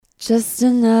Just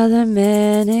another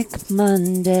manic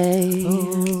Monday.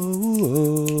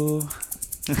 Ooh.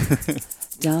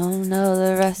 Don't know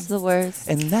the rest of the words.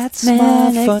 And that's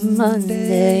Manic my fun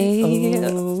Monday. day.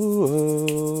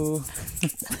 Oh.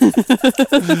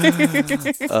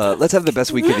 Let's have the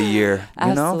best week of the year.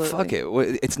 You know, fuck it.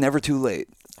 It's never too late.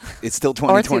 It's still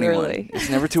 2021. Or too early.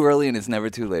 It's never too early and it's never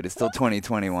too late. It's still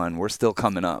 2021. We're still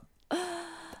coming up.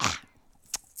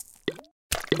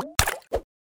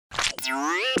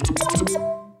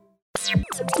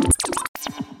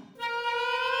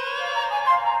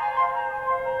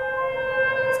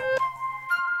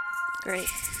 Great.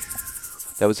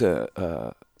 That was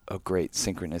a great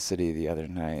synchronicity the other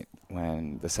night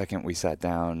when the second we sat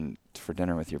down for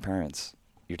dinner with your parents,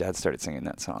 your dad started singing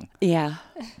that song. Yeah.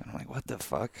 And I'm like, what the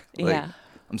fuck? Like, Yeah.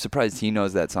 I'm surprised he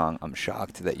knows that song. I'm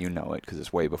shocked that you know it because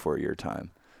it's way before your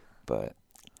time. But,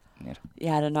 yeah.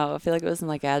 Yeah, I don't know. I feel like it was in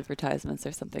like advertisements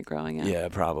or something growing up. Yeah,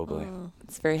 probably.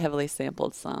 It's a very heavily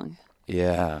sampled song.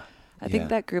 Yeah. I think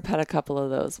that group had a couple of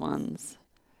those ones.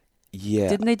 Yeah.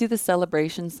 Didn't they do the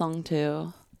Celebration song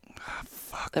too?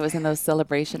 Fuck. That was in those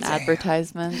Celebration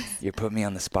advertisements. You put me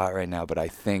on the spot right now, but I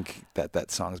think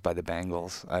that song's by the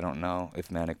Bangles. I don't know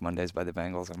if Manic Monday's by the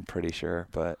Bangles. I'm pretty sure,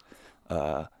 but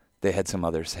they had some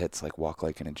other hits like Walk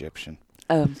Like an Egyptian.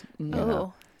 Oh. You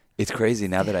know? It's crazy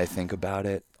now that I think about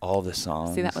it. All the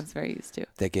songs See, that one's very used to.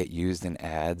 that get used in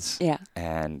ads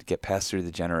and get passed through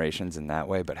the generations in that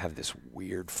way, but have this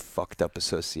weird fucked up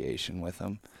association with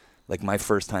them. Like my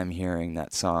first time hearing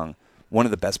that song, one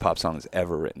of the best pop songs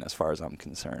ever written as far as I'm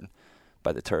concerned,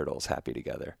 by the Turtles, Happy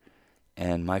Together.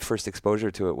 And my first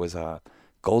exposure to it was a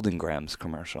Golden Grams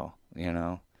commercial, you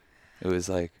know? It was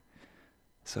like,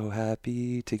 so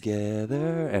happy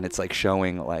together. And it's like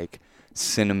showing like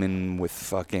cinnamon with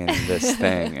fucking this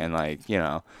thing. And like, you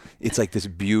know, it's like this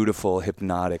beautiful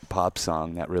hypnotic pop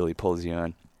song that really pulls you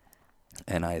in.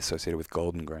 And I associate it with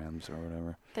Golden Grams or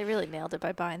whatever. They really nailed it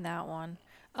by buying that one.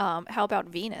 How about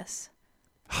Venus?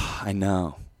 I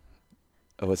know.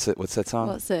 What's that song?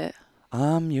 What's it?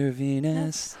 I'm your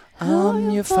Venus,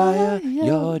 I'm your fire,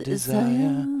 your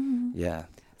desire. Yeah,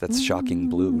 that's Shocking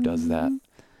Blue does that.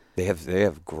 They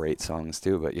have great songs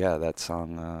too, but yeah, that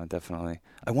song definitely.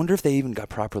 I wonder if they even got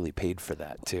properly paid for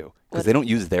that too, because they don't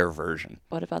use their version.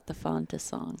 What about the Fanta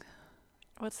song?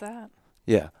 What's that?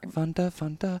 Yeah. Fanta,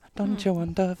 Fanta, don't you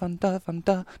wonder, Fanta,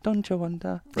 Fanta, don't you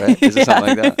wonder. Right? Is it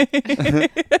something like that?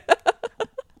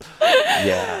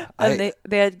 Yeah. And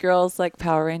they had girls like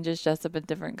Power Rangers dressed up in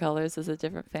different colors as the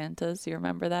different Fantas. Do you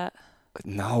remember that?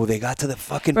 No, they got to the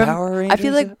fucking Power Rangers. I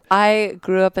feel like I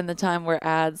grew up in the time where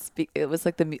ads, it was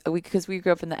like because we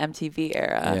grew up in the MTV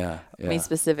era. Yeah. Me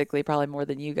specifically, probably more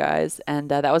than you guys. And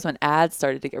that was when ads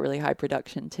started to get really high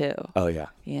production too. Oh, yeah.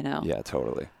 You know? Yeah,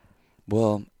 totally.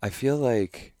 Well, I feel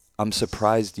like I'm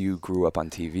surprised you grew up on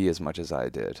TV as much as I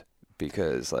did,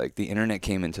 because like the internet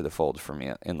came into the fold for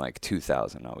me in like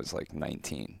 2000. I was like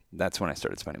 19. That's when I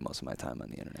started spending most of my time on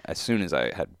the internet. As soon as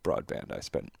I had broadband, I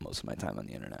spent most of my time on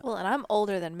the internet. Well, and I'm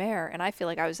older than Mare, and I feel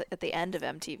like I was at the end of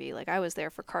MTV. Like I was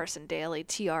there for Carson Daly,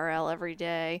 TRL every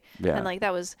day. Yeah. And like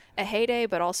that was a heyday,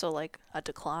 but also like a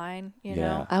decline, you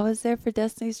know? I was there for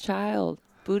Destiny's Child.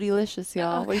 Bootylicious,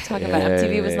 y'all. What are you talking about?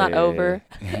 MTV was not over.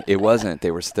 It wasn't.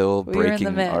 They were still We were in the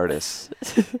breaking mix. artists.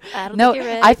 No,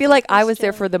 I feel like I was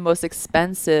there for the most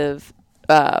expensive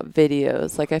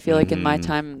videos. Like I feel like in my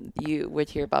time, you would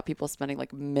hear about people spending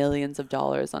like millions of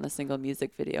dollars on a single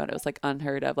music video, and it was like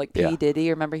unheard of. Like P. Diddy,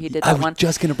 remember he did that one? I was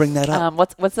just gonna bring that up.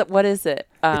 What is it?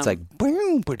 It's like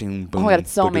boom, boom, boom. Oh my god,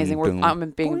 it's so amazing. Boom,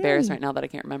 I'm being embarrassed right now that I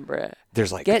can't remember it.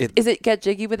 There's like is it Get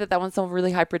Jiggy with It? That one's some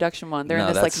really high production one. They're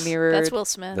in this like mirrored. That's Will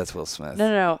Smith. That's Will Smith.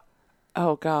 No.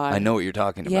 Oh god. I know what you're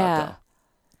talking about though.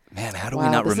 Man, how do we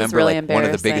not this is remember really like one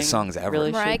of the biggest embarrassing. songs ever?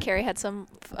 Really Mariah should. Carey had some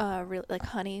like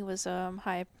Honey was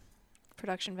high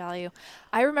production value.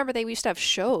 I remember they used to have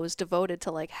shows devoted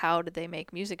to like how did they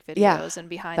make music videos and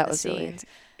behind the scenes.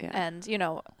 And you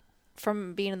know,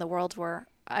 from being in the world where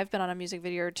I've been on a music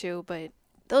video or two, but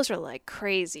those are like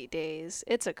crazy days.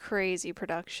 It's a crazy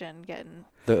production getting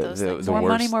those things. More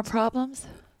Money, More Problems?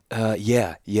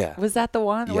 Yeah. Was that the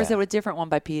one? Or was Yeah. it a different one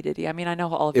by P. Diddy? I mean, I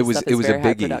know all of this stuff is very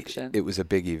high production. It was a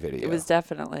Biggie video. It was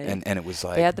definitely. And it was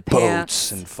like They had the boats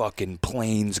pants. and fucking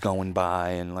planes going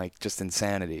by and like just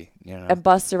insanity, you know? And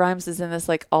Busta Rhymes is in this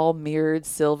like all mirrored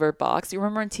silver box. You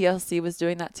remember when TLC was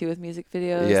doing that too with music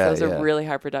videos? Yeah, Those are really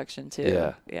high production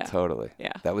too. Yeah, totally.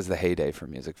 Yeah. That was the heyday for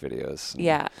music videos.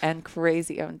 Yeah, and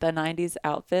crazy. The 90s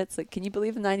outfits. Like, can you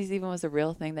believe the 90s even was a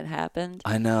real thing that happened?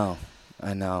 I know.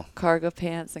 Cargo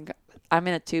pants and I'm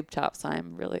in a tube top, so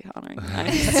I'm really honoring the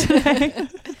 90s today.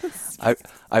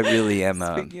 I really am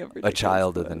a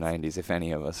child of the 90s, if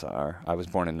any of us are. I was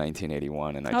born in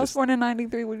 1981, and I was born in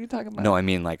 93. What are you talking about? No, I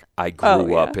mean, like, I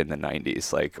grew up in the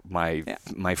 90s. Like,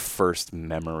 my first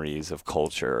memories of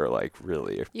culture are, like,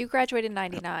 really... You graduated in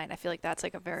 99. I feel like that's,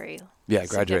 like, a very... Yeah, I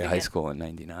graduated high school in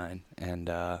 99. And,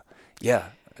 yeah,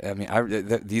 I mean,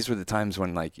 these were the times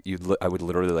when, like, I would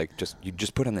literally, like, you'd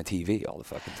just put on the TV all the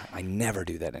fucking time. I never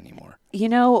do that anymore. You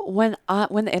know, when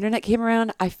the internet came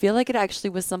around, I feel like it actually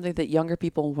was something that younger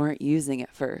people weren't using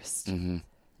at first. Mm-hmm.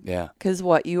 Yeah. Because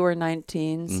you were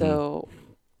 19, so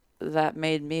that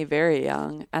made me very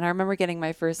young. And I remember getting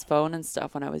my first phone and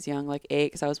stuff when I was young, like 8,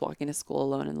 because I was walking to school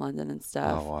alone in London and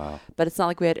stuff. Oh, wow. But it's not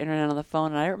like we had internet on the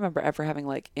phone, and I don't remember ever having,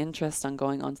 like, interest on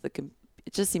going onto the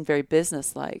it just seemed very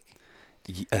business-like.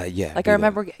 Yeah. Like, I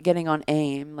remember getting on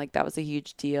AIM. Like, that was a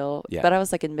huge deal. Yeah. But I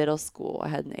was, like, in middle school. I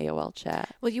had an AOL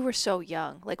chat. Well, you were so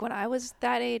young. Like, when I was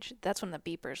that age, that's when the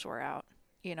beepers were out.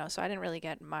 You know, so I didn't really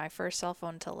get my first cell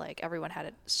phone until, like, everyone had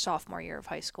it sophomore year of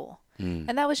high school.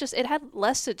 And that was just, it had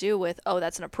less to do with, oh,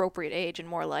 that's an appropriate age, and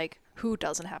more like, who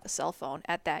doesn't have a cell phone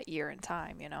at that year and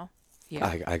time, you know?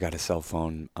 Yeah. I got a cell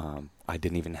phone. I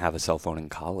didn't even have a cell phone in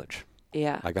college.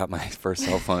 Yeah. I got my first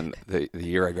cell phone the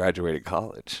year I graduated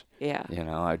college. Yeah. You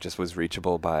know, I just was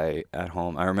reachable at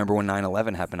home. I remember when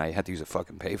 9/11 happened, I had to use a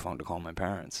fucking payphone to call my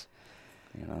parents.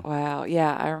 You know? Wow.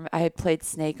 Yeah. I had played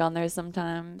Snake on there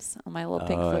sometimes on my little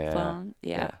pink flip phone.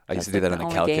 Yeah. I used to do that on the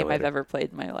calculator. The only game I've ever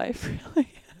played in my life, really.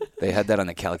 They had that on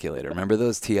the calculator. Remember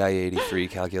those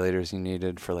TI-83 calculators you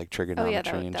needed for, like, trigonometry and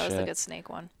shit? Oh, yeah, that was like a Snake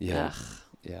one. Yeah. Ugh.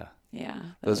 Yeah. Yeah.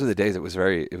 Those were the days. It was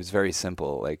very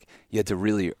simple. Like, you had to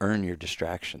really earn your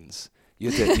distractions.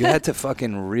 You had to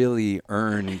fucking really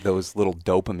earn those little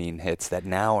dopamine hits that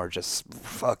now are just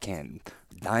fucking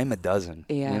dime a dozen.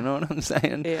 Yeah. You know what I'm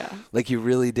saying? Yeah. Like, you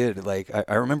really did. Like,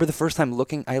 I remember the first time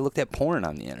I looked at porn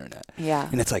on the internet. Yeah.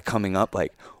 And it's like coming up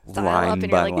like Dial line up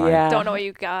by and line. you're like, don't know what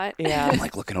you got. Yeah. I'm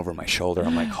like looking over my shoulder.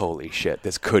 I'm like, holy shit,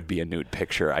 this could be a nude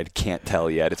picture. I can't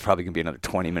tell yet. It's probably going to be another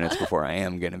 20 minutes before I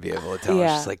am going to be able to tell. Yeah.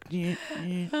 It's just like...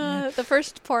 The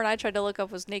first porn I tried to look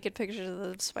up was naked pictures of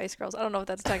the Spice Girls. I don't know if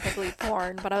that's technically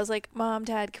porn, but I was like, Mom,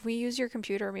 Dad, can we use your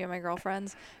computer, me and my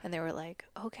girlfriends? And they were like,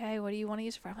 okay, what do you want to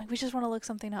use it for? I'm like, we just want to look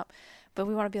something up, but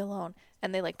we want to be alone.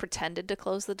 And they, like, pretended to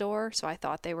close the door, so I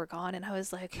thought they were gone. And I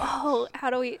was like, oh, how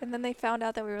do we... And then they found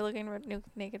out that we were looking at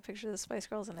naked pictures of the Spice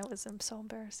Girls, and it was so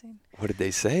embarrassing. What did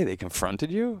they say? They confronted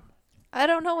you? I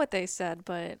don't know what they said,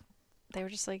 but they were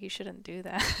just like, you shouldn't do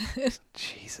that.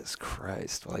 Jesus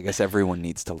Christ. Well, I guess everyone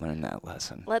needs to learn that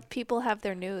lesson. Let people have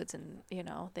their nudes, and, you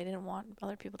know, they didn't want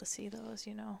other people to see those,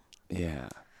 you know? Yeah.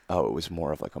 Oh, it was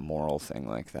more of like a moral thing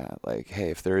like that. Like, hey,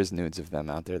 if there is nudes of them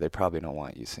out there, they probably don't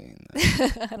want you seeing them.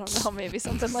 I don't know, maybe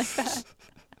something like that.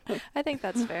 I think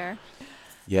that's fair.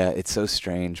 Yeah, it's so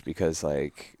strange because,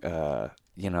 like,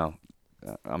 you know,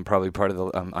 I'm probably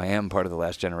I am part of the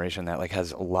last generation that, like,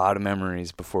 has a lot of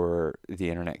memories before the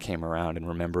internet came around and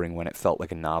remembering when it felt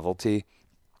like a novelty.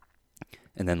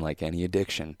 And then, like any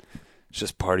addiction, it's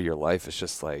just part of your life. It's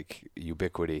just like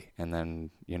ubiquity. And then,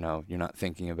 you know, you're not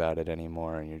thinking about it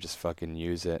anymore and you just fucking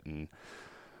use it. And,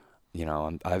 you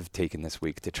know, I've taken this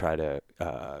week to try to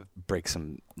break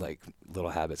some, like,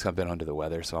 little habits. I've been under the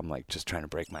weather, so I'm, like, just trying to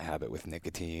break my habit with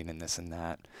nicotine and this and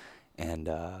that. And,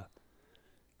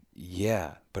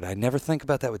 yeah, but I never think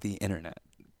about that with the internet,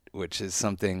 which is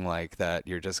something like that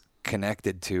you're just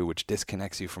connected to, which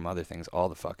disconnects you from other things all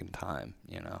the fucking time,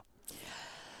 you know?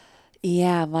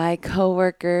 Yeah, my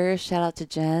coworker, shout out to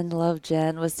Jen, love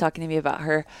Jen, was talking to me about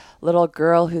her little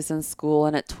girl who's in school,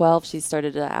 and at 12 she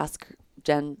started to ask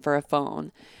Jen for a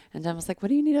phone. And Jen was like, what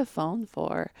do you need a phone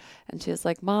for? And she was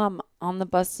like, Mom, on the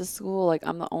bus to school, like,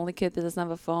 I'm the only kid that doesn't have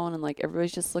a phone, and, like,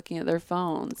 everybody's just looking at their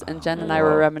phones. And Jen and I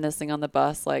were reminiscing on the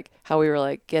bus, like, how we were,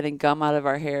 like, getting gum out of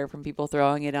our hair from people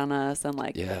throwing it on us, and,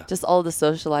 like, just all the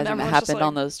socializing that happened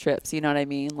on those trips. You know what I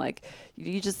mean? Like,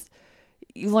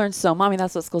 you learn so much. I mean,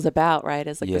 that's what school's about, right?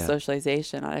 It's like the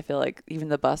socialization. And I feel like even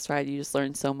the bus ride, you just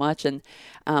learn so much. And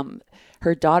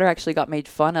her daughter actually got made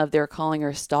fun of. They were calling her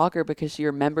a stalker because she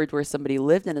remembered where somebody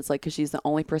lived. And it's like, because she's the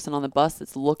only person on the bus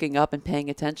that's looking up and paying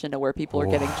attention to where people are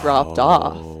getting dropped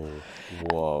off.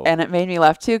 Whoa. And it made me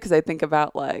laugh too, because I think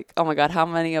about, like, oh my God, how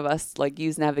many of us, like,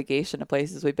 use navigation to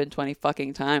places we've been 20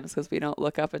 fucking times because we don't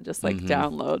look up and just, like,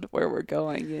 download where we're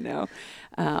going, you know?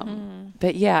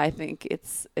 But yeah, I think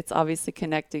it's obviously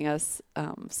connecting us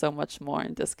so much more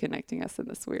and disconnecting us in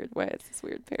this weird way. It's this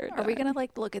weird paradigm. Are we going to,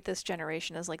 like, look at this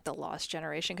generation as, like, the lost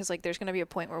generation, because like there's going to be a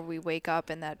point where we wake up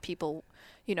and that people,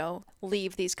 you know,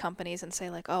 leave these companies and say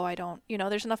like, oh, I don't, you know,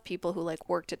 there's enough people who like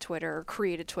worked at Twitter or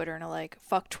created Twitter and are like,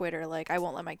 fuck Twitter, like I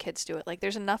won't let my kids do it. Like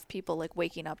there's enough people like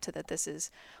waking up to that this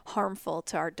is harmful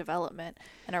to our development.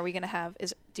 And are we going to have,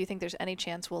 do you think there's any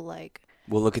chance we'll like,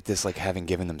 we'll look at this like having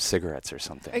given them cigarettes or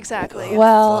something. Exactly. Oh,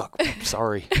 well, fuck,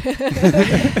 sorry.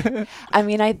 I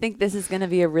mean, I think this is going to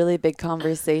be a really big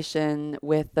conversation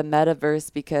with the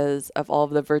metaverse because of all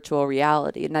of the virtual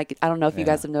reality. And like, I don't know if you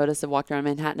guys have noticed and walked around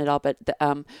Manhattan at all, but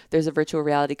there's a virtual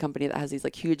reality company that has these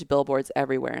like huge billboards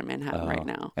everywhere in Manhattan right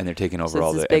now. And they're taking over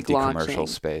all the empty commercial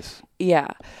space. Yeah.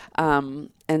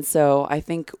 And so I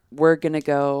think we're going to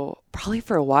go probably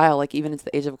for a while, like even into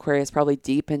the age of Aquarius, probably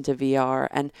deep into VR.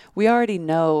 And we already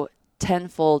know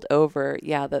tenfold over,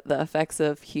 that the effects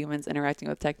of humans interacting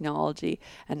with technology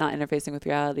and not interfacing with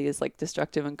reality is like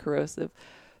destructive and corrosive.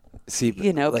 See,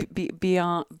 you know, like,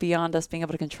 beyond us being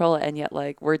able to control it. And yet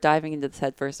like we're diving into this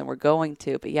head first and we're going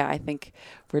to. But yeah, I think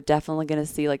we're definitely going to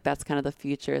see like that's kind of the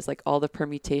future, is like all the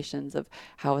permutations of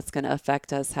how it's going to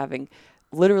affect us having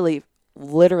literally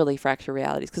fractured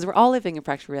realities, because we're all living in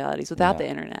fractured realities without the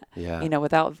internet, you know,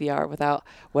 without VR, without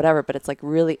whatever, but it's like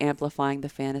really amplifying the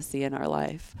fantasy in our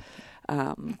life.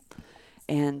 You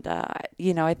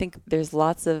know, I think there's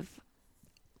lots of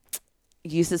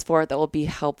uses for it that will be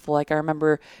helpful. Like I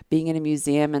remember being in a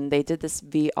museum and they did this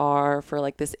VR for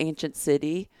like this ancient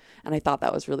city, and I thought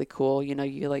that was really cool. You know,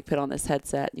 you like put on this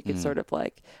headset, you could sort of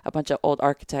like a bunch of old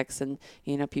architects and,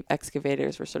 you know,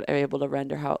 excavators were sort of able to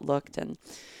render how it looked. And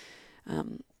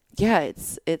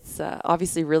it's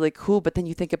obviously really cool, but then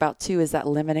you think about too, is that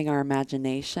limiting our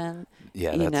imagination?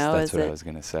 Yeah, that's what I was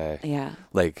gonna say. Yeah,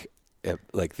 like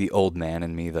the old man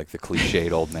in me, like the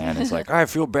cliched old man is like, I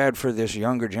feel bad for this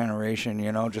younger generation,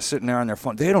 you know, just sitting there on their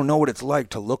phone. They don't know what it's like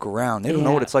to look around. They don't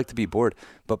know what it's like to be bored.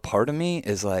 But part of me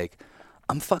is like,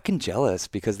 I'm fucking jealous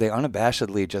because they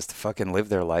unabashedly just fucking live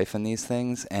their life in these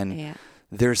things. And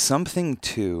there's something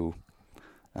to,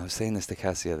 I was saying this to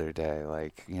Cass the other day,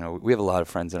 like, you know, we have a lot of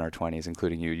friends in our 20s,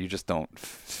 including you. You just don't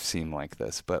seem like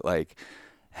this. But, like,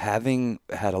 having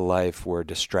had a life where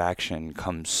distraction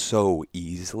comes so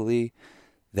easily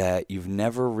that you've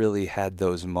never really had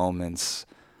those moments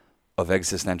of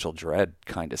existential dread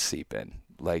kind of seep in.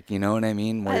 Like, you know what I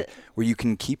mean? Where you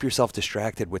can keep yourself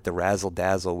distracted with the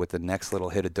razzle-dazzle, with the next little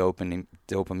hit of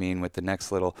dopamine, with the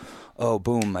next little, oh,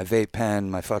 boom, my vape pen,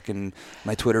 my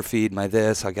Twitter feed, my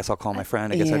this, I guess I'll call my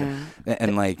friend,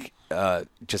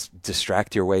 just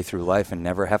distract your way through life and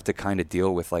never have to kind of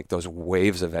deal with, like, those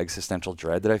waves of existential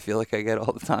dread that I feel like I get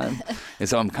all the time. And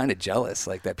so I'm kind of jealous,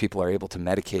 like, that people are able to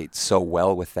medicate so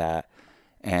well with that.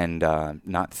 And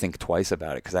not think twice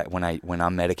about it, because when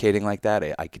I'm medicating like that,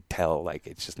 I could tell like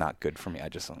it's just not good for me.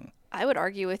 I would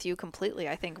argue with you completely.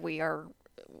 I think we are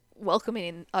welcoming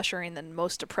and ushering the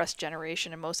most depressed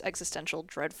generation and most existential,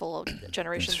 dreadful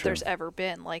generation there's ever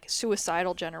been. Like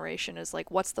suicidal generation is like,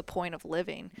 what's the point of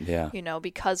living? Yeah. You know,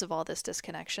 because of all this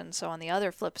disconnection. So on the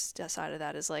other flip side of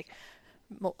that is like,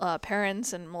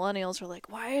 parents and millennials are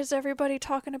like, why is everybody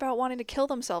talking about wanting to kill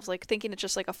themselves, like thinking it's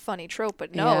just like a funny trope?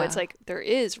 But no, it's like there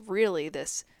is really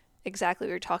this, exactly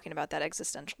what you're talking about, that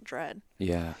existential dread.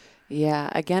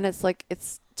 Again, it's like,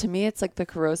 to me it's like the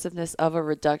corrosiveness of a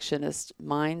reductionist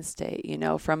mind state, you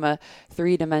know, from a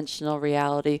 3-dimensional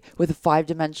reality with a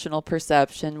 5-dimensional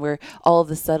perception, where all of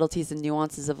the subtleties and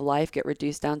nuances of life get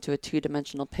reduced down to a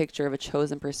 2-dimensional picture of a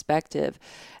chosen perspective.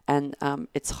 And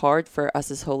it's hard for us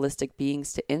as holistic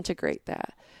beings to integrate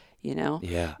that, you know?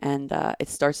 And it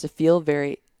starts to feel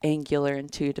very angular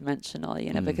and 2-dimensional,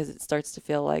 you know, because it starts to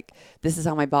feel like this is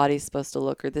how my body's supposed to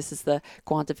look, or this is the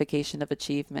quantification of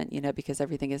achievement, you know, because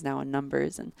everything is now in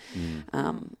numbers. And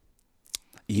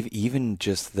even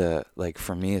just the, like,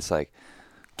 for me, it's like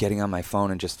getting on my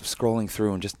phone and just scrolling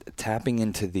through and just tapping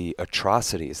into the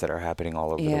atrocities that are happening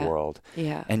all over the world.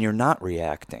 And you're not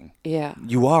reacting.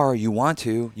 You are, you want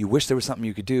to, you wish there was something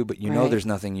you could do, but you know there's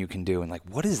nothing you can do. And like,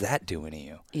 what is that doing to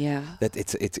you? That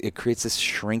it creates this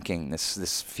shrinking,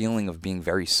 this feeling of being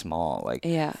very small. Like,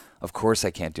 of course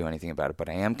I can't do anything about it, but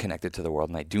I am connected to the world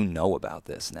and I do know about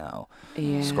this now.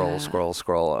 Scroll.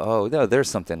 Oh, no, there's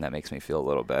something that makes me feel a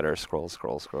little better. Scroll.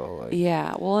 Like.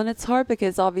 Well, and it's hard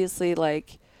because obviously,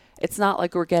 like, it's not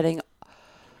like we're getting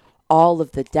all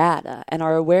of the data, and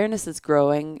our awareness is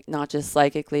growing, not just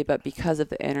psychically, but because of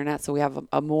the internet. So we have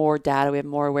a more data, we have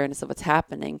more awareness of what's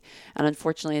happening. And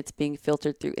unfortunately, it's being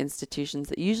filtered through institutions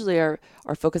that usually are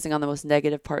focusing on the most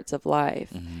negative parts of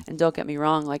life. And don't get me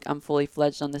wrong, like I'm fully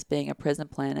fledged on this being a prison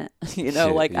planet, you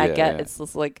know, like I get it's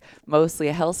just like mostly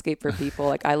a hellscape for people.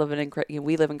 Like I live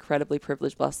we live incredibly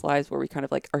privileged, blessed lives where we kind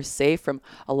of like are safe from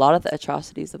a lot of the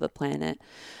atrocities of the planet.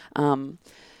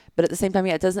 But at the same time,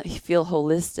 it doesn't feel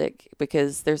holistic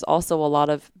because there's also a lot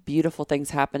of beautiful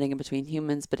things happening in between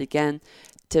humans. But again,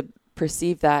 to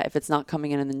perceive that, if it's not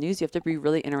coming in the news, you have to be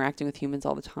really interacting with humans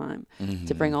all the time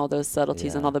to bring all those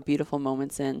subtleties and all the beautiful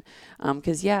moments in.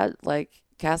 Because, like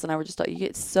Cass and I were just talking,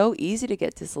 it's so easy to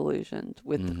get disillusioned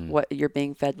with what you're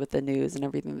being fed with the news and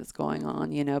everything that's going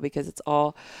on, you know, because it's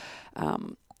all...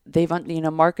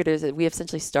 marketers, we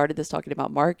essentially started this talking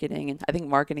about marketing, and I think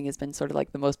marketing has been sort of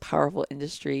like the most powerful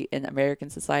industry in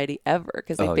American society ever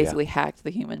because they basically hacked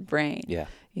the human brain.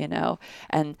 You know,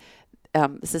 and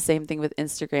it's the same thing with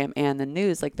Instagram and the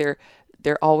news. Like they're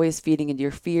always feeding into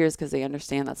your fears because they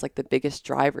understand that's like the biggest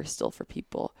driver still for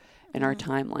people in our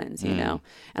timelines, you know.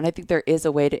 And I think there is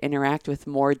a way to interact with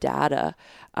more data,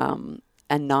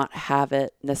 and not have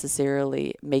it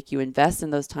necessarily make you invest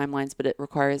in those timelines, but it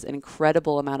requires an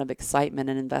incredible amount of excitement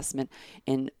and investment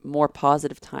in more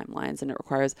positive timelines. And it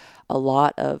requires a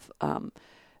lot of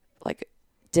like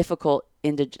difficult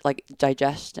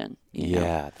digestion. You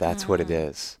know? That's what it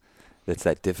is. It's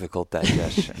that difficult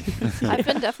digestion. I've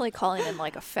been definitely calling in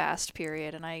like a fast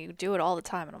period, and I do it all the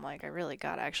time. And I'm like, I really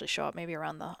got to actually show up. Maybe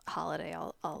around the holiday,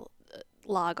 I'll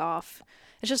log off.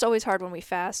 It's just always hard when we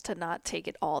fast to not take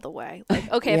it all the way.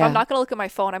 Like, okay, if I'm not going to look at my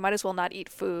phone, I might as well not eat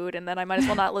food, and then I might as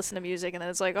well not listen to music, and then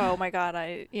it's like, oh my God,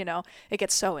 it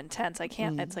gets so intense. I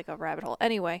can't, it's like a rabbit hole.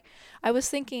 Anyway, I was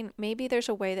thinking maybe there's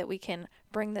a way that we can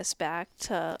bring this back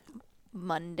to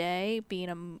Monday being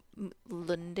a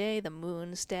Lunday, the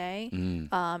moon's day,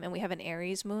 and we have an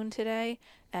Aries moon today,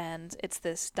 and it's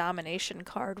this domination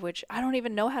card, which I don't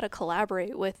even know how to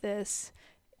collaborate with this.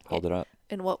 Hold it up.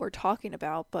 In what we're talking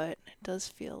about, but it does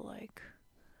feel like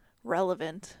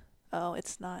relevant. Oh,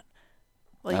 it's not.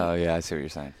 Well, I see what you're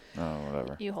saying. Oh,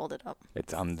 whatever. You hold it up.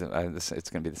 It's going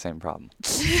to be the same problem.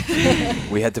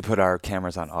 We had to put our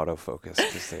cameras on autofocus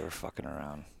because they were fucking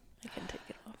around. I can take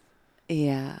it off.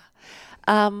 Yeah.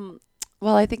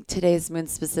 Well, I think today's moon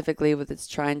specifically with its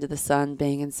trine to the sun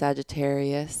being in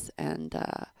Sagittarius and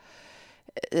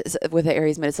with the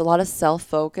Aries moon, it's a lot of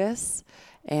self-focus.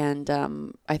 And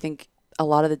I think a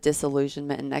lot of the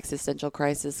disillusionment and existential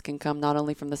crisis can come not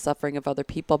only from the suffering of other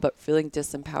people, but feeling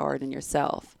disempowered in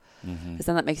yourself. Because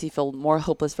then that makes you feel more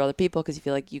hopeless for other people because you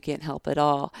feel like you can't help at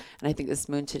all. And I think this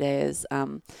moon today is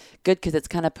good because it's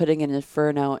kind of putting an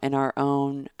inferno in our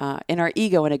own, in our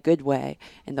ego in a good way,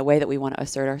 in the way that we want to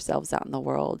assert ourselves out in the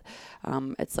world.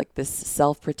 It's like this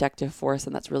self-protective force,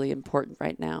 and that's really important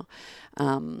right now.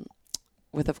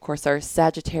 With, of course, our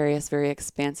Sagittarius, very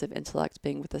expansive intellect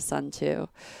being with the sun, too.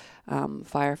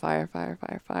 Fire, fire, fire,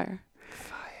 fire, fire.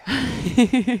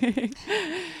 Fire.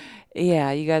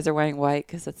 Yeah, you guys are wearing white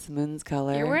because it's the moon's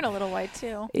color. You're wearing a little white,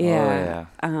 too. Yeah.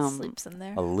 Sleeps in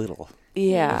there. A little.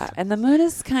 Yeah, and the moon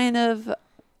is kind of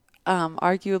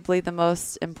arguably the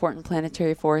most important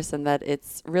planetary force in that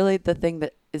it's really the thing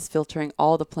that is filtering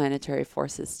all the planetary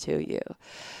forces to you.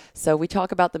 So we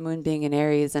talk about the moon being in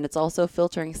Aries, and it's also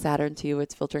filtering Saturn to you.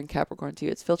 It's filtering Capricorn to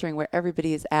you. It's filtering where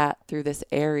everybody is at through this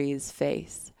Aries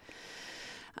face.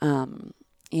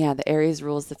 The Aries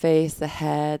rules the face, the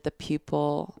head, the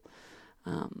pupil,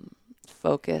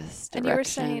 focus, direction. And you were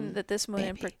saying that this moon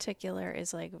in particular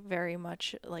is like very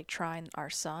much like trine our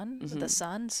sun, the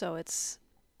sun. So it's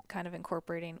kind of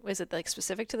incorporating, is it like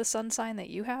specific to the sun sign that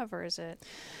you have, or is it?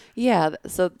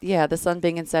 The sun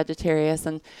being in Sagittarius,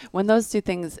 and when those two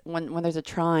things, when there's a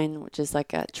trine, which is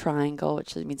like a triangle,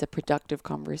 which means a productive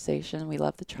conversation. We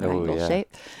love the triangle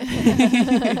shape.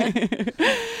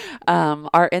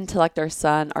 Our intellect, our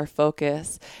sun, our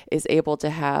focus is able to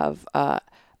have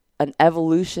an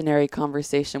evolutionary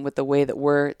conversation with the way that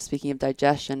we're, speaking of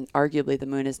digestion, arguably the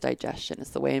moon is digestion.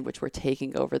 It's the way in which we're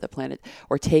taking over the planet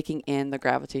or taking in the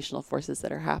gravitational forces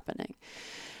that are happening.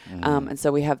 And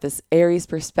so we have this Aries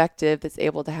perspective that's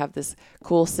able to have this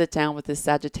cool sit down with this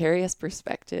Sagittarius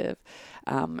perspective,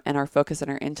 and our focus on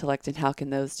our intellect and how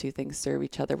can those two things serve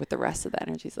each other with the rest of the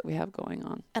energies that we have going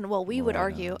on. And we would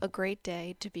argue a great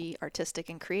day to be artistic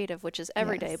and creative, which is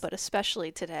every day, but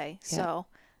especially today. Yeah. So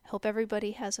hope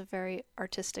everybody has a very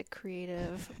artistic,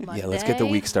 creative Monday. Yeah, let's get the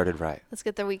week started right.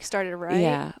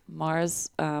 Yeah, Mars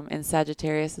in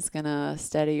Sagittarius is going to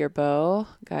steady your bow,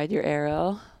 guide your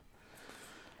arrow.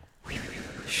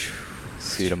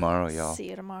 See you tomorrow, y'all. See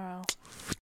you tomorrow.